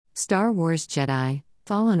Star Wars Jedi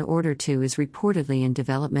Fallen Order 2 is reportedly in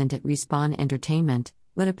development at Respawn Entertainment,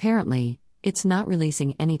 but apparently, it's not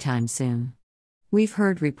releasing anytime soon. We've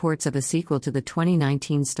heard reports of a sequel to the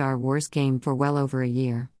 2019 Star Wars game for well over a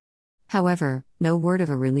year. However, no word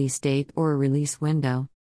of a release date or a release window.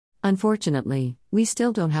 Unfortunately, we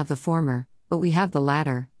still don't have the former, but we have the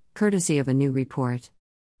latter, courtesy of a new report.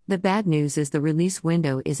 The bad news is the release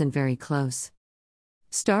window isn't very close.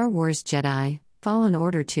 Star Wars Jedi Fallen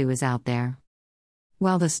Order 2 is out there.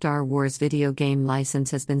 While the Star Wars video game license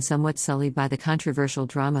has been somewhat sullied by the controversial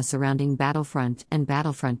drama surrounding Battlefront and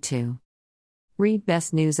Battlefront 2. Read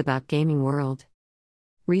best news about gaming world.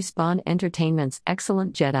 Respawn Entertainment's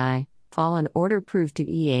excellent Jedi Fallen Order proved to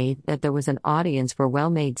EA that there was an audience for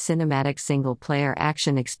well-made cinematic single-player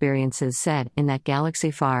action experiences set in that galaxy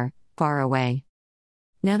far, far away.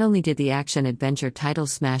 Not only did the action-adventure title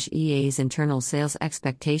smash EA's internal sales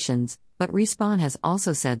expectations, but Respawn has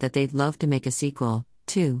also said that they'd love to make a sequel,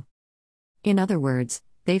 too. In other words,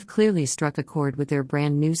 they've clearly struck a chord with their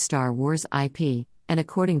brand-new Star Wars IP, and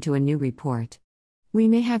according to a new report, we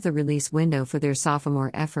may have the release window for their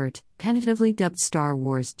sophomore effort, tentatively dubbed Star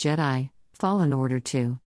Wars Jedi Fallen Order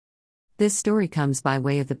 2. This story comes by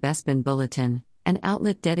way of the Bespin Bulletin, an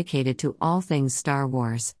outlet dedicated to all things Star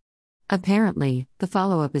Wars. Apparently, the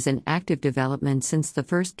follow-up is in active development since the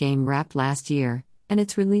first game wrapped last year, and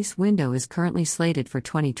its release window is currently slated for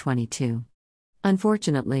 2022.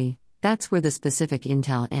 Unfortunately, that's where the specific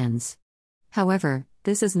intel ends. However,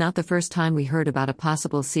 this is not the first time we heard about a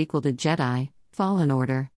possible sequel to Jedi Fallen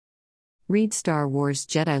Order. Read Star Wars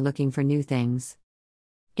Jedi looking for new things.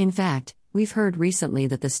 In fact, we've heard recently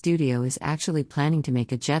that the studio is actually planning to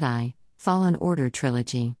make a Jedi Fallen Order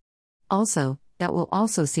trilogy. Also, that will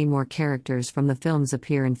also see more characters from the films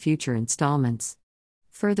appear in future installments.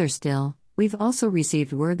 Further still, we've also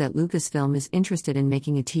received word that Lucasfilm is interested in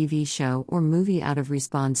making a TV show or movie out of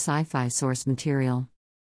Respawn's sci-fi source material.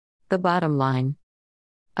 The bottom line.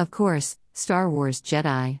 Of course, Star Wars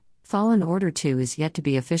Jedi Fallen Order 2 is yet to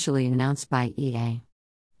be officially announced by EA.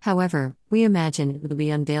 However, we imagine it will be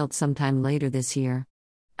unveiled sometime later this year.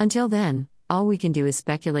 Until then, all we can do is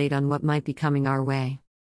speculate on what might be coming our way.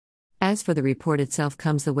 As for the report itself,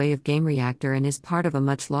 comes the way of Game Reactor and is part of a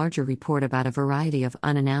much larger report about a variety of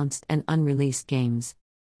unannounced and unreleased games.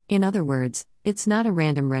 In other words, it's not a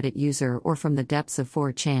random Reddit user or from the depths of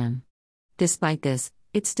 4chan. Despite this,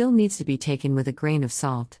 it still needs to be taken with a grain of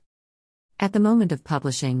salt. At the moment of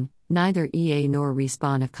publishing, neither EA nor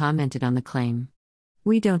Respawn have commented on the claim.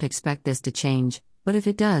 We don't expect this to change, but if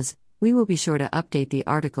it does, we will be sure to update the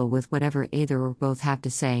article with whatever either or both have to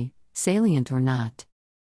say, salient or not.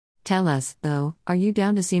 Tell us, though, are you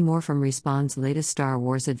down to see more from Respawn's latest Star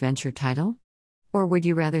Wars adventure title? Or would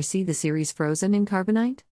you rather see the series frozen in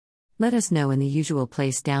carbonite? Let us know in the usual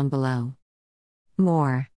place down below. More.